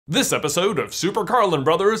This episode of Super Carlin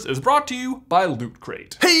Brothers is brought to you by Loot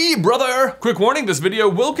Crate. Hey brother! Quick warning, this video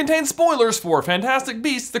will contain spoilers for Fantastic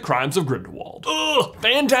Beasts: The Crimes of Grindelwald. Ugh!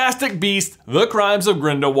 Fantastic Beasts: The Crimes of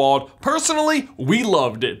Grindelwald. Personally, we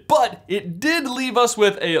loved it, but it did leave us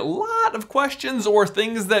with a lot of questions or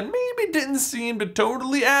things that maybe didn't seem to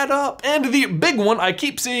totally add up. And the big one I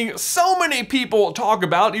keep seeing so many people talk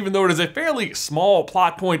about, even though it is a fairly small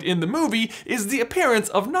plot point in the movie, is the appearance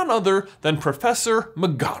of none other than Professor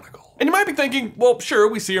McGonagall. And you might be thinking, well, sure,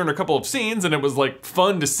 we see her in a couple of scenes and it was like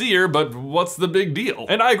fun to see her, but what's the big deal?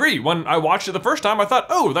 And I agree, when I watched it the first time, I thought,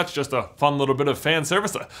 oh, that's just a fun little bit of fan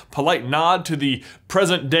service, a polite nod to the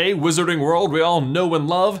present day wizarding world we all know and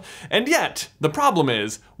love. And yet, the problem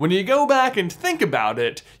is, when you go back and think about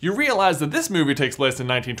it, you realize that this movie takes place in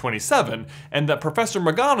 1927 and that Professor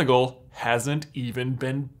McGonagall hasn't even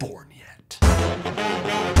been born yet.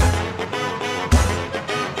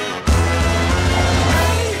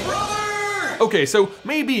 Okay, so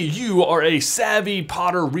maybe you are a savvy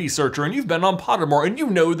Potter researcher and you've been on Pottermore and you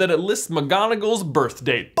know that it lists McGonagall's birth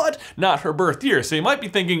date, but not her birth year. So you might be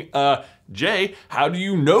thinking, Jay, how do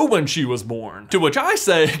you know when she was born? To which I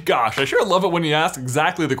say, gosh, I sure love it when you ask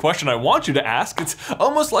exactly the question I want you to ask. It's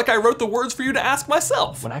almost like I wrote the words for you to ask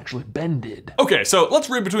myself, when actually Ben did. Okay, so let's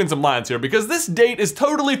read between some lines here, because this date is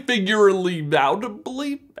totally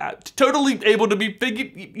totally able to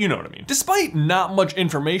be you know what I mean. Despite not much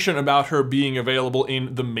information about her being available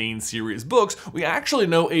in the main series books, we actually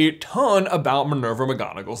know a ton about Minerva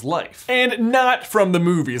McGonagall's life. And not from the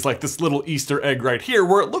movies, like this little Easter egg right here,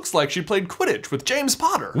 where it looks like she played Quidditch with James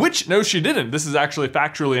Potter. Which, no, she didn't. This is actually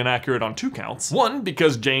factually inaccurate on 2 counts. 1,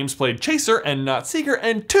 because James played Chaser and not Seeker,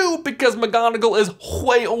 and 2, because McGonagall is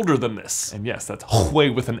way older than this. And yes, that's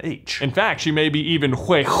way with an H. In fact, she may be even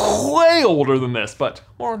way older than this, but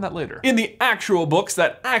more on that later. In the actual books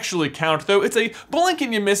that actually count, though, it's a blink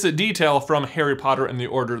and you miss it detail from Harry Potter and the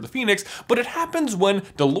Order of the Phoenix, but it happens when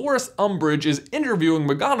Dolores Umbridge is interviewing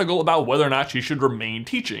McGonagall about whether or not she should remain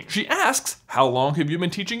teaching. She asks, "How long have you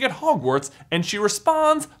been teaching at Hogwarts?" And she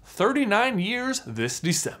responds, 39 years this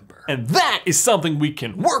December. And that is something we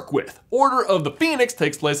can work with. Order of the Phoenix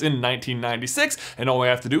takes place in 1996, and all we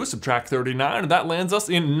have to do is subtract 39, and that lands us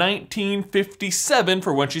in 1957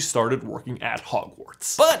 for when she started working at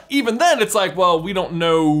Hogwarts. But even then, it's like, well, we don't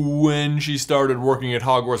know when she started working at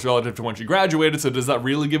Hogwarts relative to when she graduated, so does that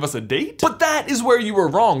really give us a date? But that is where you were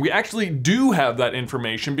wrong. We actually do have that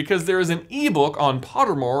information because there is an ebook on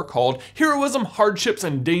Pottermore called Heroism, Hardships,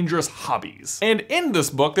 and Dangerous Hobbies. And in this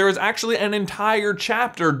book, there is actually an entire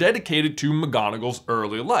chapter dedicated to McGonagall's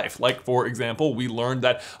early life. Like, for example, we learned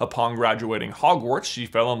that upon graduating Hogwarts, she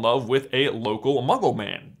fell in love with a local Muggle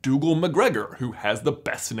man, Dougal McGregor, who has the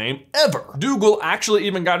best name ever. Dougal actually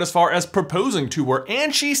even got as far as proposing to her,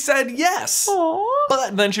 and she said yes. Aww.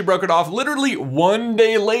 But then she broke it off literally 1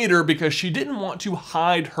 day later because she didn't want to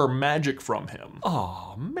hide her magic from him.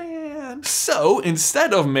 Aw, man. So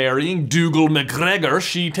instead of marrying Dougal McGregor,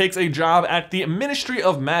 she takes a job at the Ministry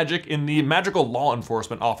of Magic in the Magical Law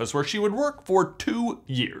Enforcement Office, where she would work for 2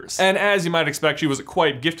 years. And as you might expect, she was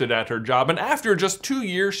quite gifted at her job, and after just 2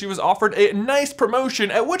 years, she was offered a nice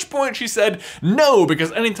promotion, at which point she said no,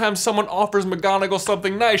 because anytime someone offers McGonagall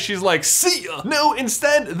something nice, she's like, see ya. No,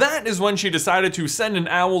 instead, that is when she decided to send an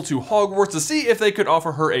owl to Hogwarts to see if they could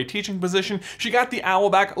offer her a teaching position. She got the owl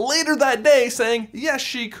back later that day saying, yes,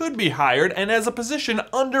 she could be hired, and as a position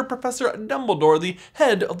under Professor Dumbledore, the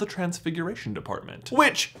head of the Transfiguration Department.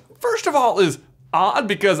 Which, first of all, is odd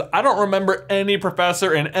because I don't remember any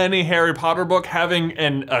professor in any Harry Potter book having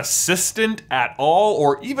an assistant at all,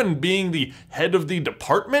 or even being the head of the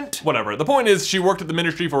department. Whatever, the point is she worked at the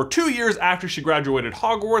ministry for 2 years after she graduated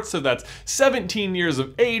Hogwarts, so that's 17 years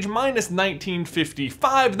of age minus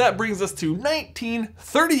 1955. That brings us to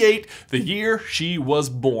 1938, the year she was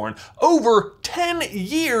born. Over 10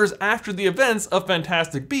 years after the events of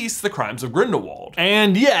Fantastic Beasts: The Crimes of Grindelwald.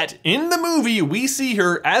 And yet, in the movie, we see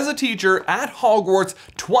her as a teacher at Hogwarts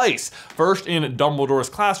twice. First in Dumbledore's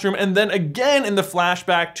classroom, and then again in the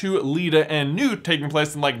flashback to Leda and Newt taking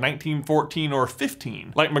place in like 1914 or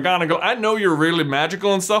 15. Like, McGonagall, I know you're really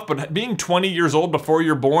magical and stuff, but being 20 years old before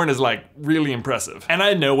you're born is like really impressive. And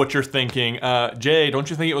I know what you're thinking. Jay, don't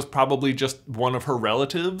you think it was probably just one of her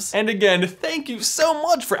relatives? And again, thank you so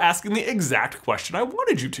much for asking the exact question, I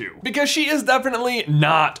wanted you to. Because she is definitely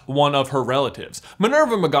not one of her relatives.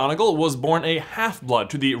 Minerva McGonagall was born a half-blood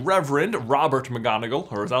to the Reverend Robert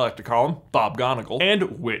McGonagall, or as I like to call him, Bob Gonagall,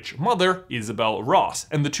 and witch mother, Isabel Ross.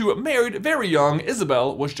 And the two married very young.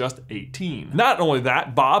 Isabel was just 18. Not only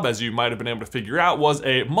that, Bob, as you might have been able to figure out, was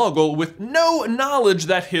a muggle with no knowledge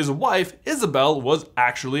that his wife, Isabel, was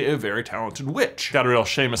actually a very talented witch. Got a real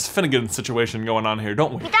Seamus Finnegan situation going on here,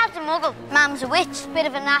 don't we? Your dad's a muggle, Mom's a witch. Bit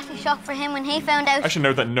of a nasty shock for him when he found out. I should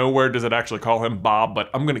note that nowhere does it actually call him Bob, but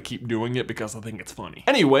I'm gonna keep doing it because I think it's funny.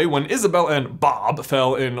 Anyway, when Isabel and Bob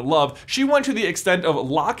fell in love, she went to the extent of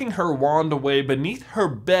locking her wand away beneath her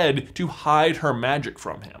bed to hide her magic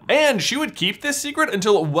from him. And she would keep this secret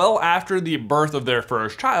until well after the birth of their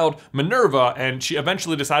first child, Minerva, and she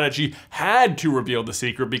eventually decided she had to reveal the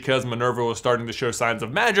secret because Minerva was starting to show signs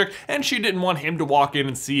of magic and she didn't want him to walk in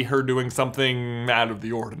and see her doing something out of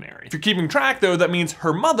the ordinary. If you're keeping track though, that means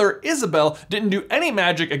her mother, Isabel, didn't do any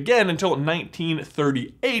magic again until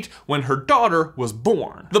 1938 when her daughter was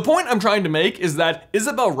born. The point I'm trying to make is that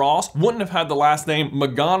Isabel Ross wouldn't have had the last name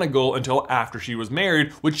McGonagall until after she was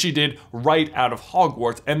married, which she did right out of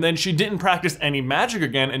Hogwarts, and then she didn't practice any magic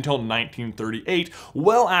again until 1938,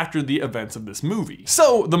 well after the events of this movie.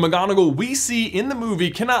 So the McGonagall we see in the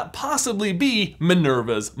movie cannot possibly be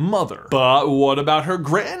Minerva's mother. But what about her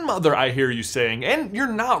grandmother, I hear you saying? And you're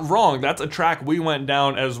not wrong, that's a track we went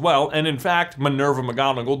down as well, and in fact, Minerva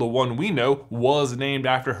McGonagall, the one we know, was named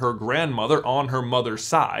after her grandmother on her mother's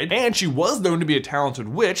side, and she was known to be a talented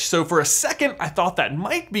witch, so for a second I thought that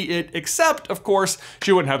might be it, except, of course,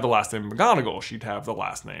 she wouldn't have the last name McGonagall, she'd have the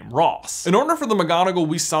last name Ross. In order for the McGonagall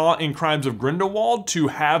we saw in Crimes of Grindelwald to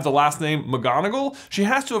have the last name McGonagall, she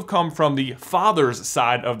has to have come from the father's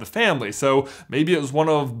side of the family, so maybe it was one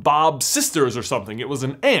of Bob's sisters or something, it was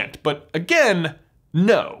an aunt, but again,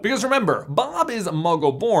 no. Because remember, Bob is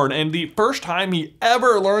Muggle born, and the first time he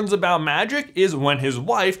ever learns about magic is when his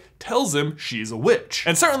wife tells him she's a witch.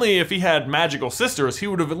 And certainly if he had magical sisters, he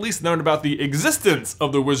would have at least known about the existence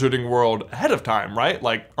of the wizarding world ahead of time, right?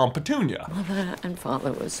 Like Aunt Petunia. Mother and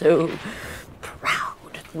father were so proud.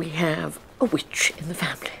 We have a witch in the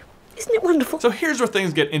family. Isn't it wonderful? So here's where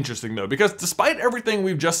things get interesting though, because despite everything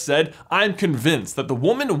we've just said, I'm convinced that the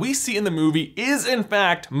woman we see in the movie is in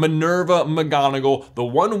fact Minerva McGonagall, the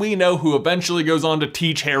one we know who eventually goes on to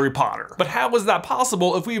teach Harry Potter. But how is that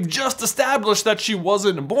possible if we've just established that she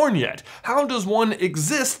wasn't born yet? How does one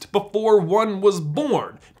exist before one was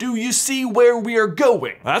born? Do you see where we are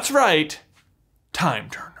going? That's right, time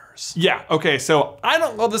turner. Yeah, okay, so I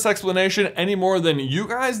don't love this explanation any more than you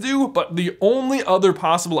guys do, but the only other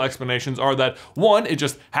possible explanations are that one, it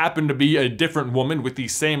just happened to be a different woman with the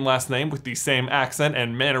same last name, with the same accent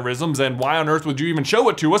and mannerisms, and why on earth would you even show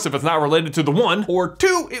it to us if it's not related to the one? Or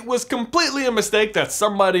two, it was completely a mistake that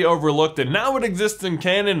somebody overlooked and now it exists in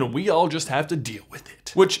canon and we all just have to deal with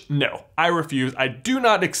it. Which, no, I refuse. I do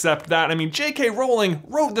not accept that. I mean, J.K. Rowling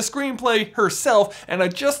wrote the screenplay herself, and I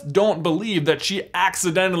just don't believe that she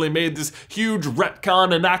accidentally made this huge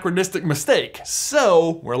retcon anachronistic mistake.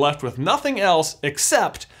 So, we're left with nothing else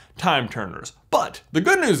except time turners. But the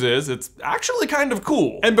good news is it's actually kind of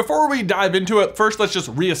cool. And before we dive into it, first let's just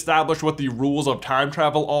reestablish what the rules of time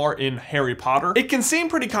travel are in Harry Potter. It can seem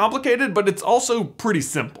pretty complicated, but it's also pretty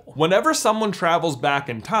simple. Whenever someone travels back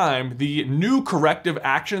in time, the new corrective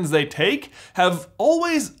actions they take have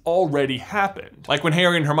always already happened. Like when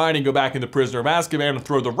Harry and Hermione go back in the Prisoner of Azkaban and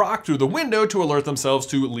throw the rock through the window to alert themselves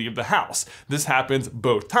to leave the house. This happens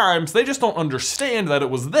both times, they just don't understand that it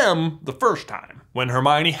was them the first time. When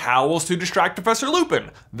Hermione howls to distract Professor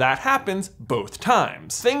Lupin, that happens both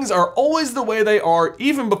times. Things are always the way they are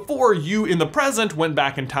even before you in the present went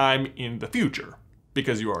back in time in the future,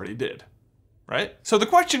 because you already did. Right? So the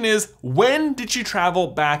question is, when did she travel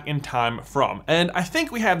back in time from? And I think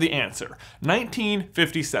we have the answer.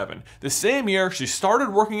 1957, the same year she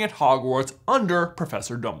started working at Hogwarts under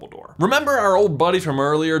Professor Dumbledore. Remember our old buddy from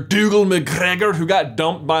earlier, Dougal McGregor, who got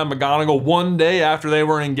dumped by McGonagall one day after they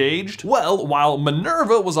were engaged? Well, while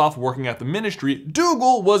Minerva was off working at the Ministry,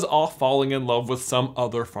 Dougal was off falling in love with some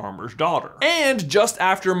other farmer's daughter. And just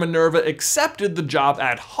after Minerva accepted the job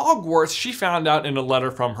at Hogwarts, she found out in a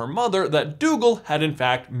letter from her mother that Dougal had in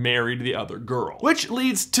fact married the other girl. Which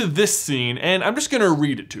leads to this scene, and I'm just gonna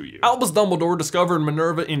read it to you. Albus Dumbledore discovered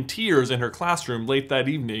Minerva in tears in her classroom late that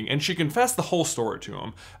evening, and she confessed the whole story to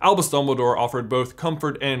him. Albus Dumbledore offered both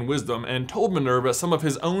comfort and wisdom, and told Minerva some of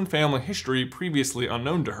his own family history previously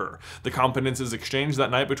unknown to her. The confidences exchanged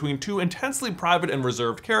that night between two intensely private and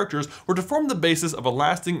reserved characters were to form the basis of a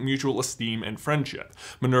lasting mutual esteem and friendship.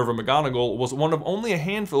 Minerva McGonagall was one of only a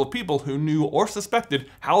handful of people who knew or suspected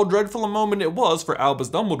how dreadful a moment moment it was for Albus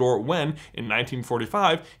Dumbledore when, in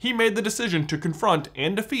 1945, he made the decision to confront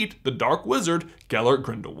and defeat the Dark Wizard, Gellert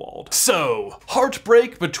Grindelwald. So,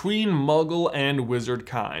 heartbreak between Muggle and wizard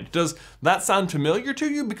kind. Does that sound familiar to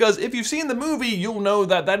you? Because if you've seen the movie, you'll know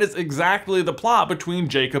that that is exactly the plot between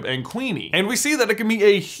Jacob and Queenie. And we see that it can be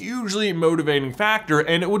a hugely motivating factor,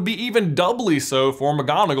 and it would be even doubly so for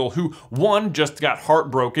McGonagall, who 1, just got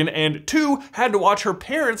heartbroken, and 2, had to watch her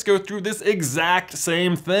parents go through this exact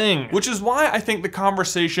same thing. Which is why I think the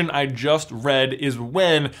conversation I just read is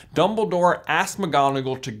when Dumbledore asked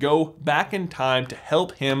McGonagall to go back in time to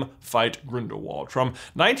help him fight Grindelwald from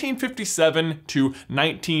 1957 to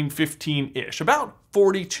 1915-ish, about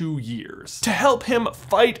 42 years, to help him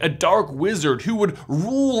fight a dark wizard who would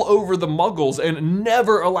rule over the Muggles and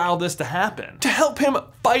never allow this to happen, to help him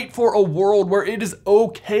fight for a world where it is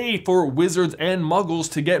okay for wizards and Muggles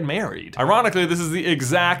to get married. Ironically, this is the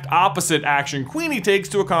exact opposite action Queenie takes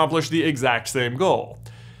to accomplish the exact same goal.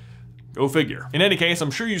 Go figure. In any case,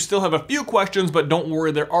 I'm sure you still have a few questions, but don't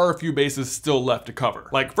worry, there are a few bases still left to cover.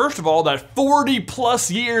 Like, first of all, that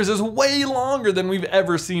 40+ years is way longer than we've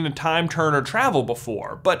ever seen a time turner travel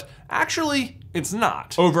before, but actually, it's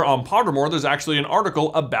not. Over on Pottermore, there's actually an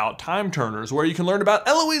article about time turners where you can learn about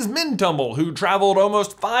Eloise Mintumble, who traveled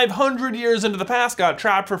almost 500 years into the past, got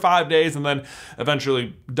trapped for 5 days, and then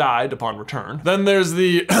eventually died upon return. Then there's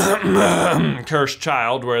the Cursed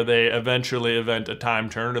Child, where they eventually invent a time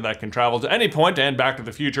turner that can travel to any point and Back to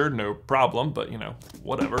the Future, no problem, but you know,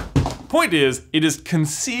 whatever. Point is, it is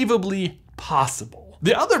conceivably possible.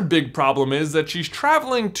 The other big problem is that she's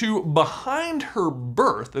traveling to behind her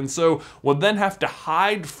birth, and so would then have to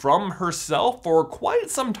hide from herself for quite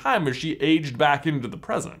some time as she aged back into the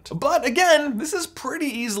present. But again, this is pretty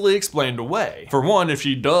easily explained away. For one, if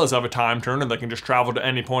she does have a time turner that can just travel to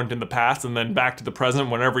any point in the past and then back to the present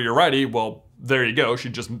whenever you're ready, well, there you go,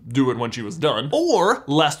 she'd just do it when she was done. Or,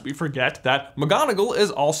 lest we forget that McGonagall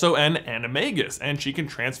is also an animagus, and she can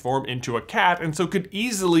transform into a cat, and so could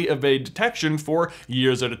easily evade detection for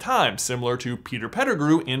years at a time, similar to Peter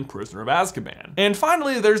Pettigrew in Prisoner of Azkaban. And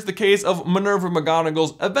finally, there's the case of Minerva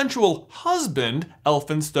McGonagall's eventual husband,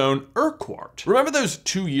 Elphinstone Urquhart. Remember those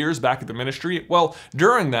 2 years back at the Ministry? Well,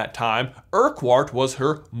 during that time, Urquhart was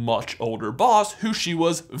her much older boss, who she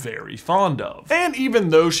was very fond of. And even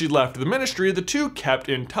though she left the Ministry, the two kept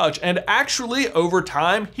in touch, and actually over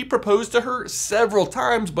time he proposed to her several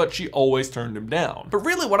times, but she always turned him down. But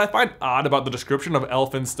really what I find odd about the description of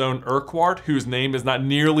Elphinstone Urquhart, whose name is not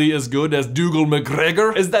nearly as good as Dougal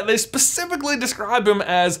McGregor, is that they specifically describe him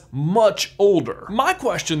as much older. My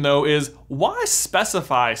question though is, why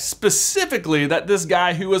specify specifically that this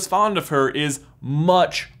guy who was fond of her is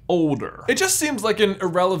much older? It just seems like an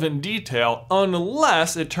irrelevant detail,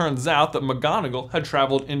 unless it turns out that McGonagall had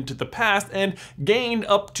traveled into the past and gained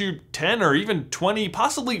up to 10 or even 20,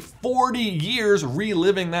 possibly 40 years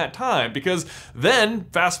reliving that time, because then,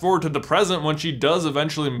 fast forward to the present when she does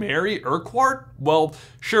eventually marry Urquhart, well,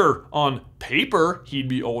 sure, on paper he'd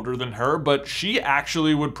be older than her, but she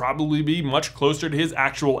actually would probably be much closer to his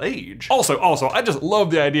actual age. Also, I just love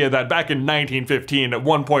the idea that back in 1915, at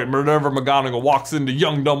one point Minerva McGonagall walks into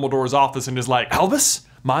young Dumbledore's office and is like, "Albus,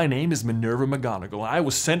 my name is Minerva McGonagall. I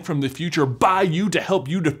was sent from the future by you to help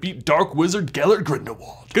you defeat Dark Wizard Gellert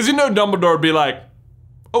Grindelwald." Because you know Dumbledore would be like,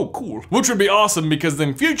 "Oh, cool." Which would be awesome, because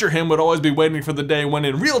then future him would always be waiting for the day when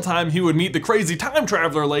in real time he would meet the crazy time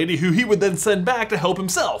traveler lady who he would then send back to help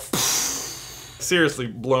himself. Seriously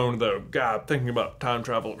blown though. God, thinking about time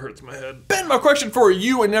travel, it hurts my head. Ben, my question for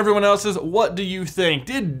you and everyone else is, what do you think?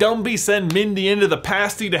 Did Dumby send Mindy into the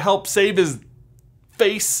pasty to help save his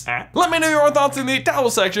face? Let me know your thoughts in the towel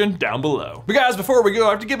section down below. But guys, before we go,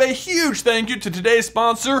 I have to give a huge thank you to today's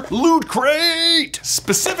sponsor, Loot Crate!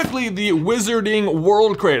 Specifically the Wizarding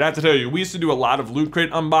World Crate. I have to tell you, we used to do a lot of Loot Crate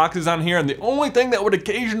unboxes on here, and the only thing that would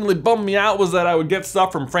occasionally bum me out was that I would get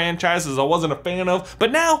stuff from franchises I wasn't a fan of,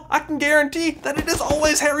 but now I can guarantee that it is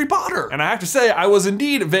always Harry Potter. And I have to say, I was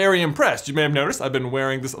indeed very impressed. You may have noticed I've been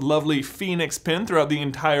wearing this lovely Phoenix pin throughout the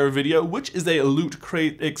entire video, which is a Loot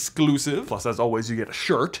Crate exclusive. Plus, as always, you get a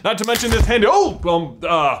shirt. Not to mention this handy,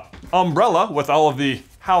 umbrella with all of the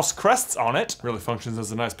house crests on it. Really functions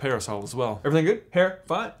as a nice parasol as well. Everything good? Hair?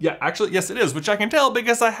 Fine? Yeah, actually, yes it is, which I can tell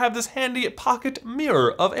because I have this handy pocket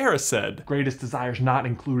mirror of Erised. Greatest desires not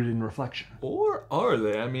included in reflection. Or are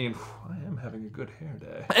they? I mean, I am having a good hair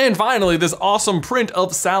day. And finally, this awesome print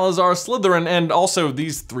of Salazar Slytherin, and also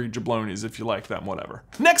these 3 jablonis if you like them, whatever.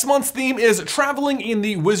 Next month's theme is traveling in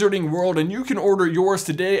the wizarding world, and you can order yours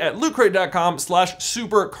today at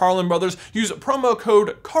lootcrate.com/SuperCarlinBrothers. Use promo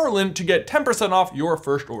code Carlin to get 10% off your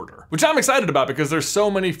first order. Which I'm excited about because there's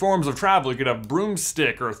so many forms of travel. You could have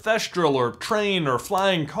broomstick or thestral or train or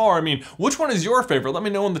flying car. I mean, which one is your favorite? Let me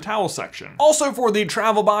know in the towel section. Also for the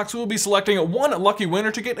travel box, we will be selecting one lucky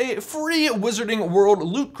winner to get a free Wizarding World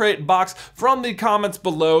Loot Crate box from the comments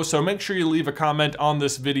below, so make sure you leave a comment on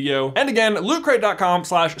this video. And again,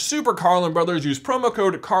 lootcrate.com/SuperCarlinBrothers. Use promo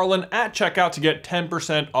code Carlin at checkout to get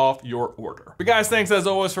 10% off your order. But guys, thanks as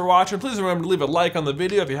always for watching. Please remember to leave a like on the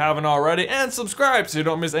video if you haven't already, and subscribe so you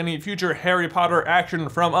don't miss any future Harry Potter action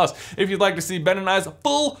from us. If you'd like to see Ben and I's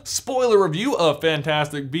full spoiler review of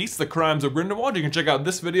Fantastic Beasts: The Crimes of Grindelwald, you can check out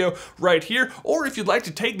this video right here. Or if you'd like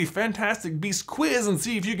to take the Fantastic Beasts quiz and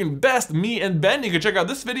see if you can best me and Ben, you can check out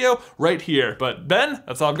this video right here. But Ben,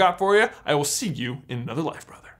 that's all I've got for you. I will see you in another life, brother.